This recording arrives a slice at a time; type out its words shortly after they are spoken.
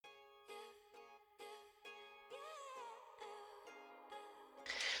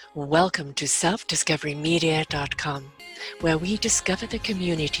Welcome to selfdiscoverymedia.com, where we discover the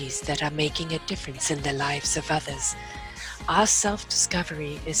communities that are making a difference in the lives of others. Our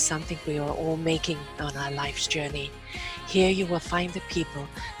self-discovery is something we are all making on our life's journey. Here you will find the people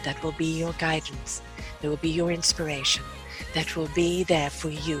that will be your guidance, that will be your inspiration, that will be there for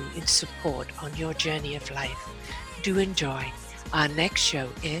you in support on your journey of life. Do enjoy. Our next show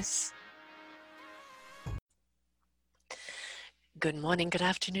is... Good morning, good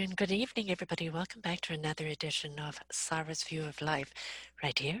afternoon, good evening, everybody. Welcome back to another edition of Sarah's View of Life,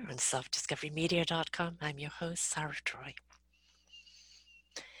 right here on selfdiscoverymedia.com. I'm your host, Sarah Troy.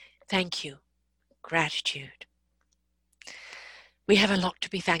 Thank you. Gratitude. We have a lot to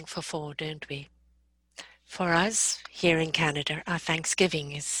be thankful for, don't we? For us, here in Canada, our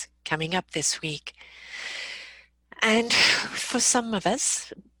Thanksgiving is coming up this week. And for some of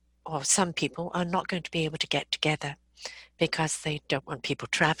us, or some people, are not going to be able to get together, because they don't want people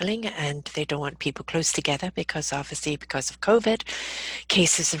traveling and they don't want people close together because of COVID,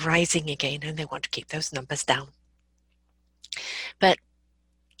 cases are rising again and they want to keep those numbers down. But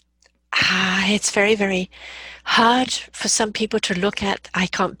it's very, very hard for some people to look at, I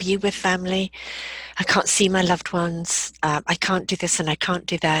can't be with family, I can't see my loved ones, I can't do this and I can't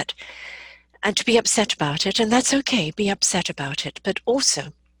do that, and to be upset about it. And that's okay, be upset about it, but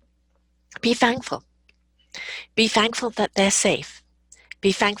also be thankful. Be thankful that they're safe.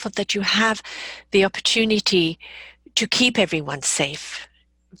 Be thankful that you have the opportunity to keep everyone safe.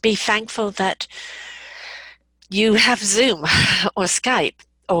 Be thankful that you have Zoom or Skype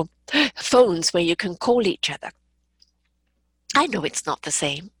or phones where you can call each other. I know it's not the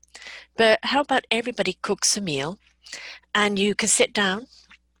same, but how about everybody cooks a meal and you can sit down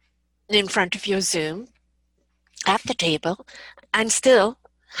in front of your Zoom at the table and still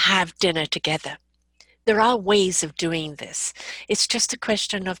have dinner together? There are ways of doing this. It's just a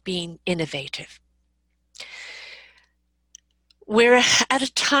question of being innovative. We're at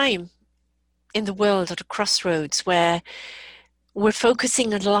a time in the world at a crossroads where we're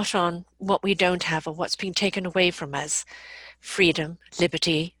focusing a lot on what we don't have or what's been taken away from us. Freedom,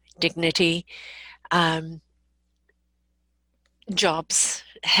 liberty, dignity, jobs,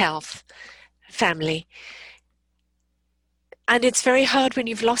 health, family. And it's very hard when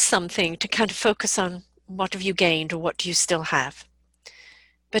you've lost something to kind of focus on what have you gained or what do you still have.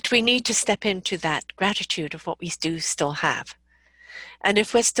 But we need to step into that gratitude of what we do still have. And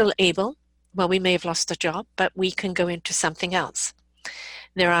if we're still able, well, we may have lost a job, but we can go into something else.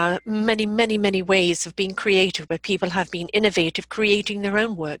 There are many, many, many ways of being creative where people have been innovative, creating their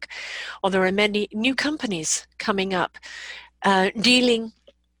own work. Or there are many new companies coming up, dealing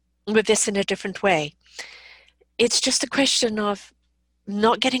with this in a different way. It's just a question of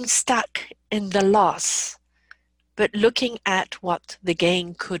not getting stuck in the loss, but looking at what the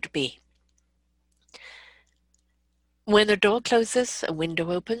gain could be. When a door closes, a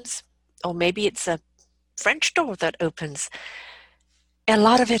window opens, or maybe it's a French door that opens. A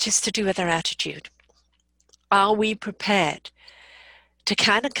lot of it is to do with our attitude. Are we prepared to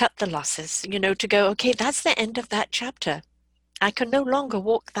kind of cut the losses, to go, okay, that's the end of that chapter. I can no longer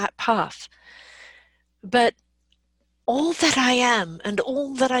walk that path. But all that I am and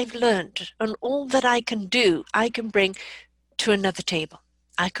all that I've learned and all that I can do, I can bring to another table.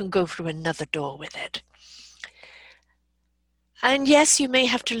 I can go through another door with it. And yes, you may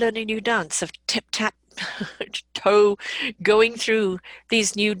have to learn a new dance of tip-tap, toe, going through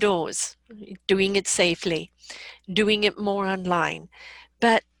these new doors, doing it safely, doing it more online.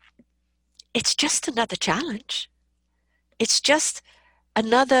 But it's just another challenge. It's just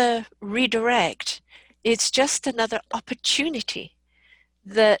another redirect. It's just another opportunity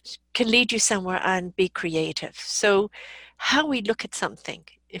that can lead you somewhere and be creative. So how we look at something,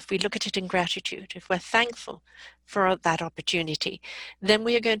 if we look at it in gratitude, if we're thankful for that opportunity, then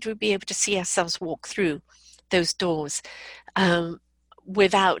we are going to be able to see ourselves walk through those doors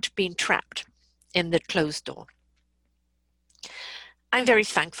without being trapped in the closed door. I'm very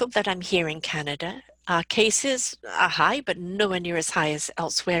thankful that I'm here in Canada. Our cases are high, but nowhere near as high as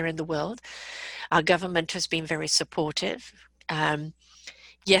elsewhere in the world. Our government has been very supportive.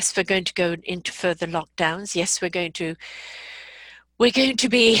 Yes, we're going to go into further lockdowns. Yes, we're going to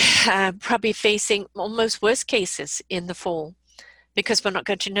be probably facing almost worse cases in the fall, because we're not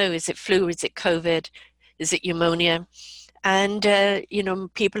going to know, is it flu, is it COVID, is it pneumonia? And,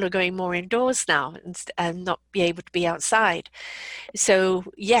 people are going more indoors now and not be able to be outside. So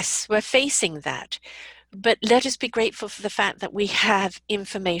yes, we're facing that. But let us be grateful for the fact that we have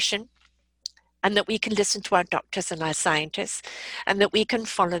information and that we can listen to our doctors and our scientists and that we can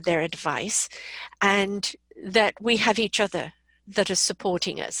follow their advice and that we have each other that are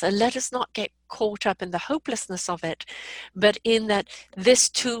supporting us. And let us not get caught up in the hopelessness of it, but in that this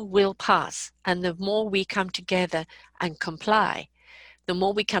too will pass. And the more we come together and comply, the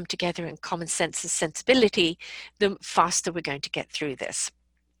more we come together in common sense and sensibility, the faster we're going to get through this.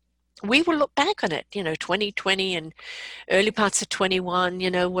 We will look back on it, 2020 and early parts of 21,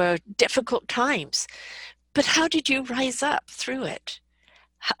 were difficult times. But how did you rise up through it?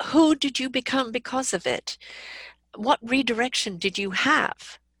 Who did you become because of it? What redirection did you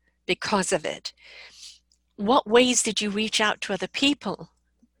have because of it? What ways did you reach out to other people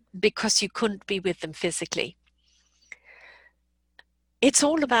because you couldn't be with them physically? It's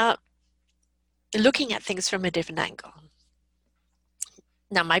all about looking at things from a different angle.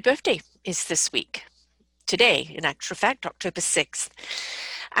 Now, my birthday is this week, today, in actual fact, October 6th.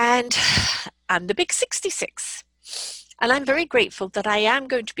 And I'm the big 66. And I'm very grateful that I am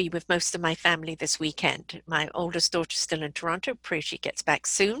going to be with most of my family this weekend. My oldest daughter's still in Toronto. Pray she gets back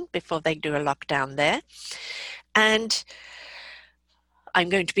soon before they do a lockdown there. And I'm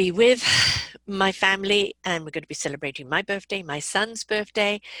going to be with my family, and we're going to be celebrating my birthday, my son's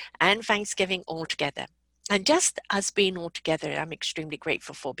birthday, and Thanksgiving all together. And just us being all together, I'm extremely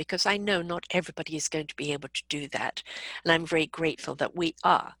grateful for, because I know not everybody is going to be able to do that. And I'm very grateful that we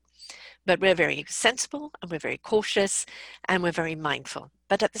are. But we're very sensible, and we're very cautious, and we're very mindful.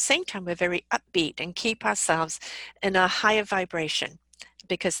 But at the same time, we're very upbeat and keep ourselves in a higher vibration,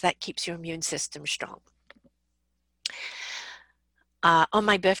 because that keeps your immune system strong. On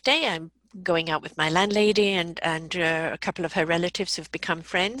my birthday, I'm going out with my landlady and a couple of her relatives who've become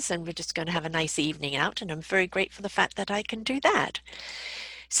friends, and we're just going to have a nice evening out, and I'm very grateful for the fact that I can do that.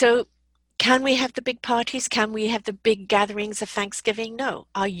 So can we have the big parties? Can we have the big gatherings of Thanksgiving? No.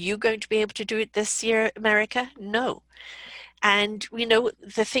 Are you going to be able to do it this year, America? No. And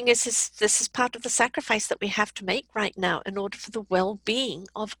the thing is this is part of the sacrifice that we have to make right now in order for the well-being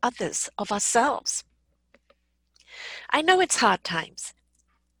of others, of ourselves. I know it's hard times.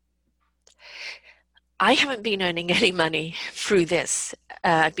 I haven't been earning any money through this.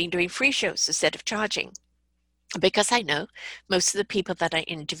 I've been doing free shows instead of charging, because I know most of the people that I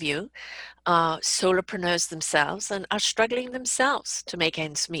interview are solopreneurs themselves and are struggling themselves to make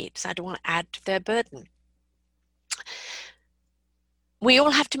ends meet. So I don't want to add to their burden. We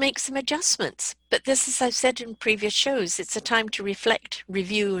all have to make some adjustments, but this, as I've said in previous shows, it's a time to reflect,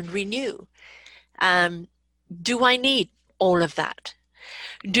 review, and renew. Do I need all of that?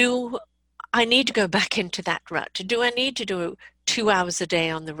 Do I need to go back into that rut? Do I need to do 2 hours a day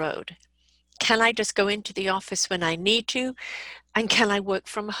on the road? Can I just go into the office when I need to? And can I work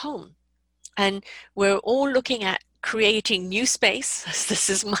from home? And we're all looking at creating new space. This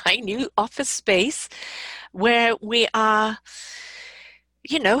is my new office space where we are,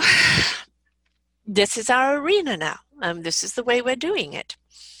 this is our arena now. This is the way we're doing it.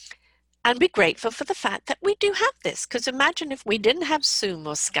 And be grateful for the fact that we do have this, because imagine if we didn't have Zoom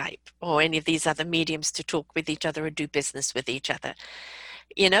or Skype or any of these other mediums to talk with each other or do business with each other.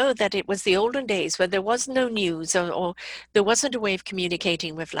 That it was the olden days where there was no news or there wasn't a way of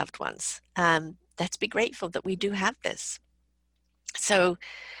communicating with loved ones. Let's be grateful that we do have this. So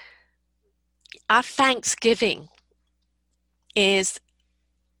our Thanksgiving is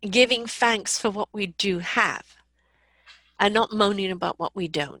giving thanks for what we do have and not moaning about what we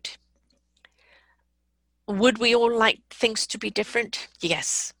don't. Would we all like things to be different?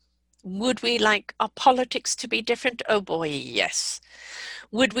 Yes. Would we like our politics to be different? Oh boy, yes.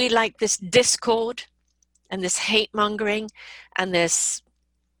 Would we like this discord and this hate mongering and this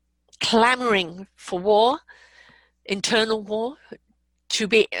clamoring for war, internal war, to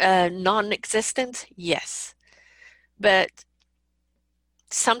be non-existent? Yes. But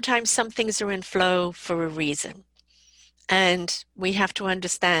sometimes some things are in flow for a reason. And we have to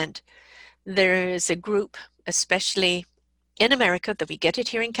understand there is a group, especially in America, that we get it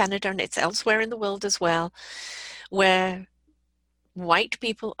here in Canada, and it's elsewhere in the world as well, where white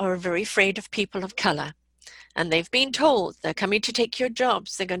people are very afraid of people of color. And they've been told they're coming to take your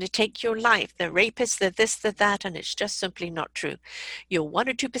jobs, they're going to take your life, they're rapists, they're this, they're that, and it's just simply not true. Your 1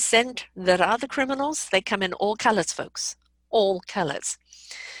 or 2% that are the criminals, they come in all colors, folks, all colors.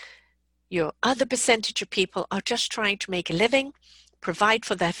 Your other percentage of people are just trying to make a living, provide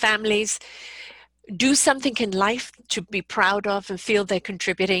for their families, do something in life to be proud of and feel they're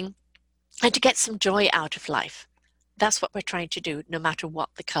contributing, and to get some joy out of life. That's what we're trying to do, no matter what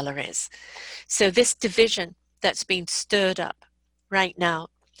the color is. So this division that's being stirred up right now,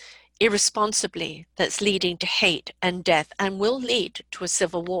 irresponsibly, that's leading to hate and death and will lead to a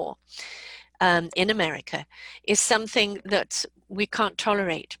civil war in America, is something that we can't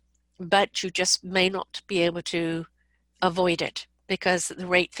tolerate. But you just may not be able to avoid it, because the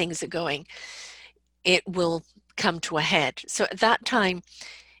rate things are going, it will come to a head. So at that time,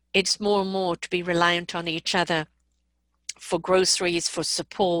 it's more and more to be reliant on each other for groceries, for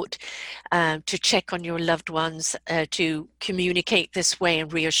support, to check on your loved ones, to communicate this way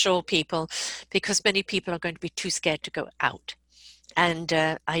and reassure people, because many people are going to be too scared to go out. And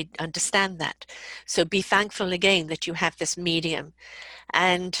I understand that. So be thankful again that you have this medium,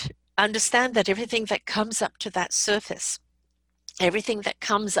 and understand that everything that comes up to that surface, everything that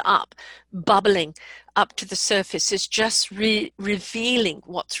comes up, bubbling up to the surface, is just revealing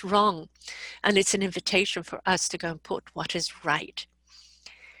what's wrong. And it's an invitation for us to go and put what is right.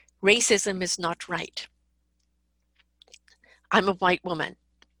 Racism is not right. I'm a white woman,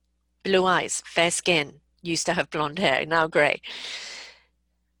 blue eyes, fair skin, used to have blonde hair, now gray.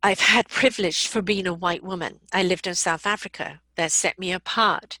 I've had privilege for being a white woman. I lived in South Africa. That set me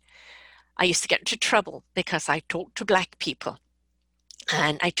apart. I used to get into trouble because I talked to black people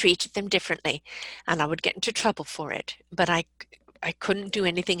and I treated them differently, and I would get into trouble for it. But I couldn't do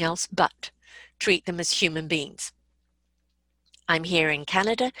anything else but treat them as human beings. I'm here in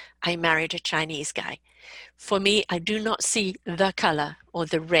Canada. I married a Chinese guy. For me, I do not see the color or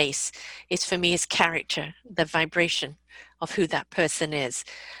the race. It's for me, it's character, the vibration of who that person is.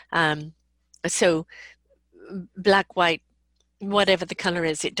 So black, white, whatever the color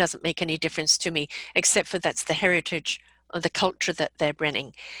is, it doesn't make any difference to me, except for that's the heritage or the culture that they're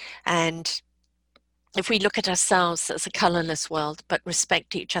bringing. And if we look at ourselves as a colorless world, but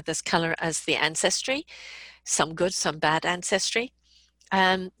respect each other's color as the ancestry, some good, some bad ancestry,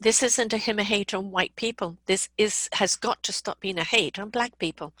 this isn't a him a hate on white people. This has got to stop being a hate on black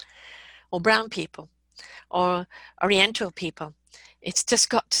people or brown people or Oriental people. It's just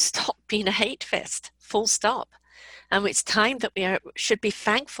got to stop being a hate fest, full stop. And it's time that we should be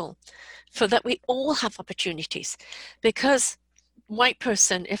thankful for that we all have opportunities. Because white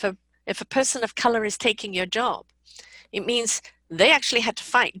person, if a person of color is taking your job, it means they actually had to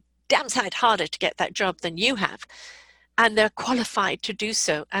fight damn sight harder to get that job than you have. And they're qualified to do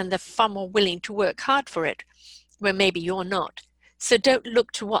so, and they're far more willing to work hard for it, where maybe you're not. So don't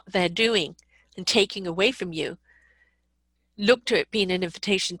look to what they're doing and taking away from you. Look to it being an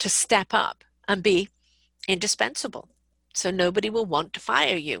invitation to step up and be indispensable. So nobody will want to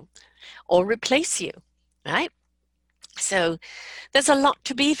fire you or replace you, right? So there's a lot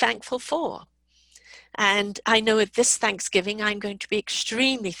to be thankful for. And I know at this Thanksgiving, I'm going to be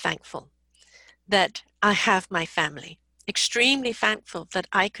extremely thankful that I have my family, extremely thankful that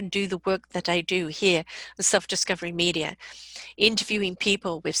I can do the work that I do here on Self-Discovery Media, interviewing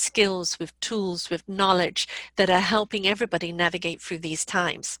people with skills, with tools, with knowledge that are helping everybody navigate through these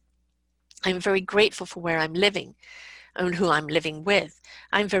times. I'm very grateful for where I'm living and who I'm living with.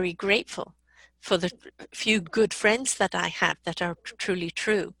 I'm very grateful for the few good friends that I have that are truly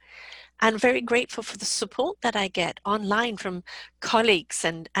true. And very grateful for the support that I get online from colleagues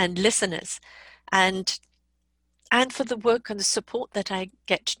and listeners, and for the work and the support that I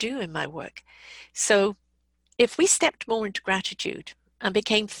get to do in my work. So if we stepped more into gratitude and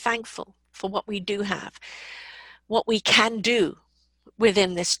became thankful for what we do have, what we can do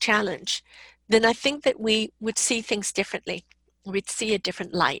within this challenge, then I think that we would see things differently. We'd see a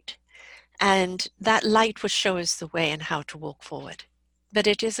different light. And that light will show us the way and how to walk forward. But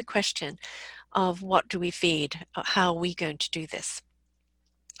it is a question of what do we feed? How are we going to do this?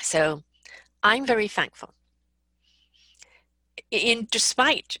 So I'm very thankful.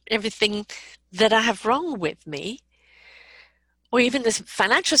 Despite everything that I have wrong with me, or even this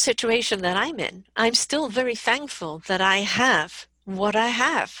financial situation that I'm in, I'm still very thankful that I have what I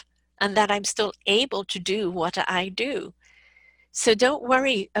have and that I'm still able to do what I do. So don't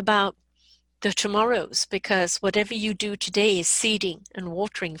worry about the tomorrows, because whatever you do today is seeding and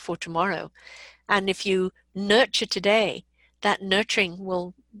watering for tomorrow. And if you nurture today, that nurturing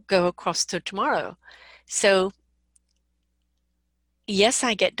will go across to tomorrow. So yes,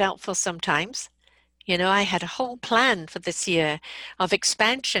 I get doubtful sometimes. You know, I had a whole plan for this year of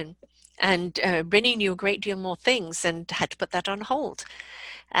expansion and bringing you a great deal more things, and had to put that on hold.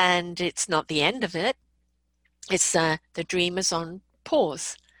 And it's not the end of it. It's the dream is on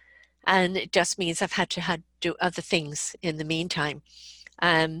pause. And it just means I've had to do other things in the meantime,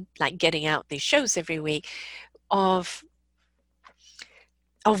 like getting out these shows every week of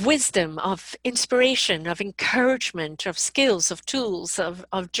wisdom, of inspiration, of encouragement, of skills, of tools,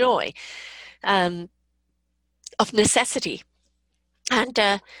 of joy, of necessity.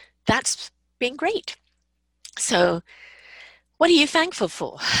 And that's been great. So what are you thankful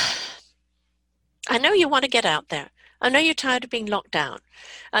for? I know you want to get out there. I know you're tired of being locked down.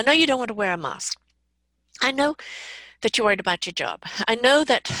 I know you don't want to wear a mask. I know that you're worried about your job. I know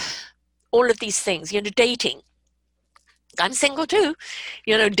that all of these things, dating. I'm single too.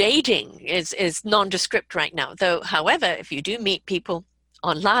 Dating is nondescript right now. Though, however, if you do meet people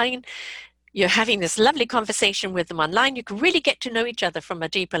online, you're having this lovely conversation with them online, you can really get to know each other from a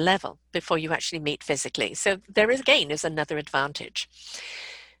deeper level before you actually meet physically. So there is, again, is another advantage.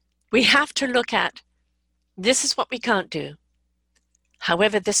 We have to look at, this is what we can't do.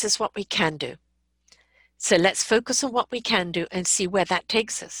 However, this is what we can do. So let's focus on what we can do and see where that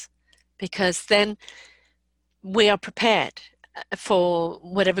takes us, because then we are prepared for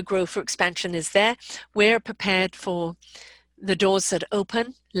whatever growth or expansion is there. We're prepared for the doors that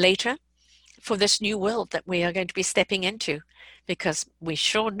open later, for this new world that we are going to be stepping into, because we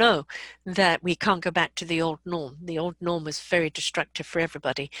sure know that we can't go back to the old norm. The old norm was very destructive for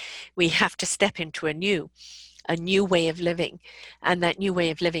everybody. We have to step into a new way of living. And that new way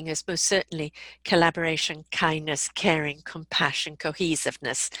of living is most certainly collaboration, kindness, caring, compassion,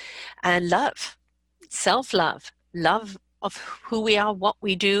 cohesiveness, and love, self-love, love of who we are, what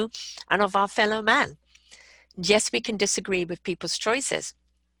we do, and of our fellow man. Yes, we can disagree with people's choices,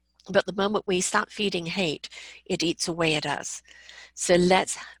 but the moment we start feeding hate, it eats away at us. So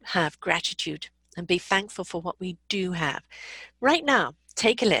let's have gratitude and be thankful for what we do have. Right now,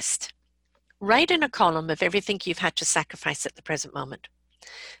 take a list. Write in a column of everything you've had to sacrifice at the present moment.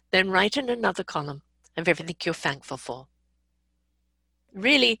 Then write in another column of everything you're thankful for.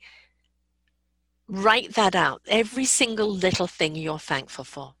 Really write that out, every single little thing you're thankful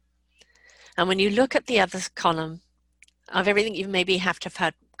for. And when you look at the other column of everything you maybe have to have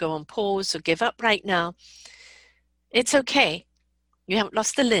had go on pause or give up right now, it's okay. You haven't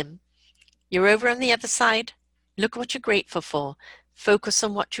lost a limb. You're over on the other side. Look what you're grateful for. Focus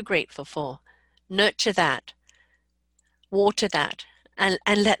on what you're grateful for. Nurture that. Water that. And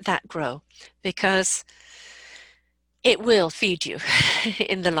let that grow, because it will feed you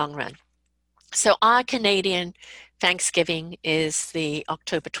in the long run. So our Canadian Thanksgiving is the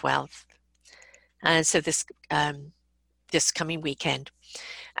October 12th. And so this coming weekend.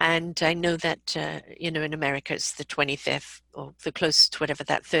 And I know that, in America it's the 25th, or the closest to whatever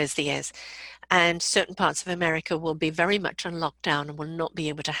that Thursday is. And certain parts of America will be very much on lockdown and will not be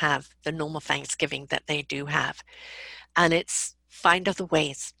able to have the normal Thanksgiving that they do have. And it's find other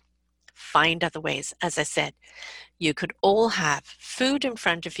ways. Find other ways. As I said, you could all have food in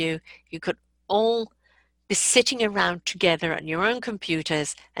front of you. You could all be sitting around together on your own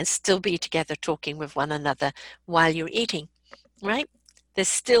computers and still be together talking with one another while you're eating, right? There's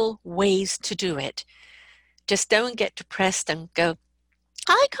still ways to do it. Just don't get depressed and go,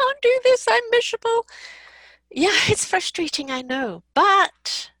 I can't do this, I'm miserable. Yeah, it's frustrating, I know.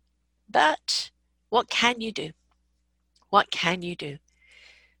 But what can you do? What can you do?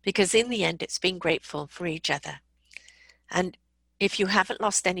 Because in the end, it's being grateful for each other. And if you haven't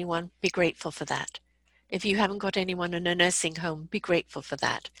lost anyone, be grateful for that. If you haven't got anyone in a nursing home, be grateful for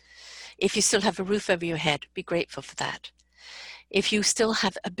that. If you still have a roof over your head, be grateful for that. If you still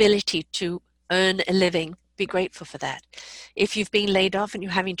have ability to earn a living, be grateful for that. If you've been laid off and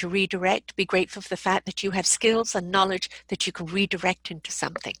you're having to redirect, be grateful for the fact that you have skills and knowledge that you can redirect into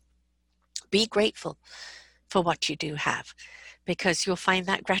something. Be grateful for what you do have, because you'll find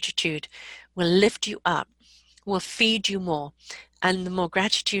that gratitude will lift you up, will feed you more, and the more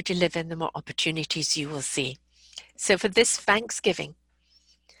gratitude you live in, the more opportunities you will see. So for this Thanksgiving,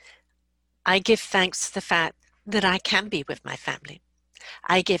 I give thanks to the fact that I can be with my family.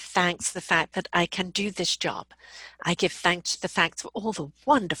 I give thanks to the fact that I can do this job. I give thanks to the fact for all the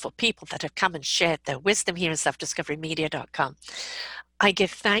wonderful people that have come and shared their wisdom here at selfdiscoverymedia.com. I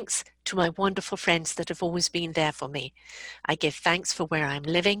give thanks to my wonderful friends that have always been there for me. I give thanks for where I'm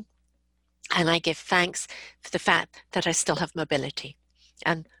living. And I give thanks for the fact that I still have mobility.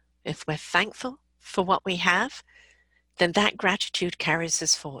 And if we're thankful for what we have, then that gratitude carries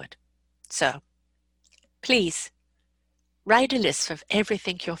us forward. So please write a list of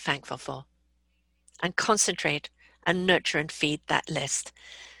everything you're thankful for and concentrate and nurture and feed that list.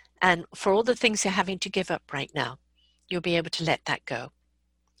 And for all the things you're having to give up right now, you'll be able to let that go.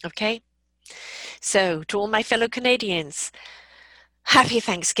 Okay? So to all my fellow Canadians, happy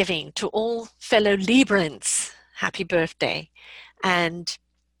Thanksgiving. To all fellow Librans, happy birthday. And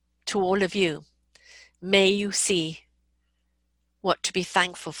to all of you, may you see what to be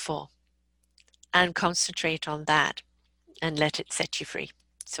thankful for and concentrate on that and let it set you free.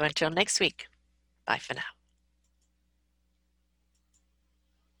 So until next week, bye for now.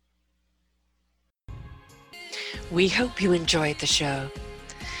 We hope you enjoyed the show.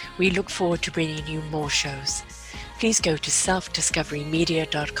 We look forward to bringing you more shows. please go to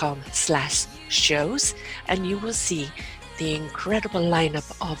selfdiscoverymedia.com/shows and you will see the incredible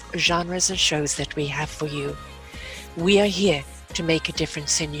lineup of genres and shows that we have for you. We are here to make a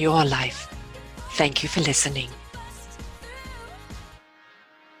difference in your life. Thank you for listening.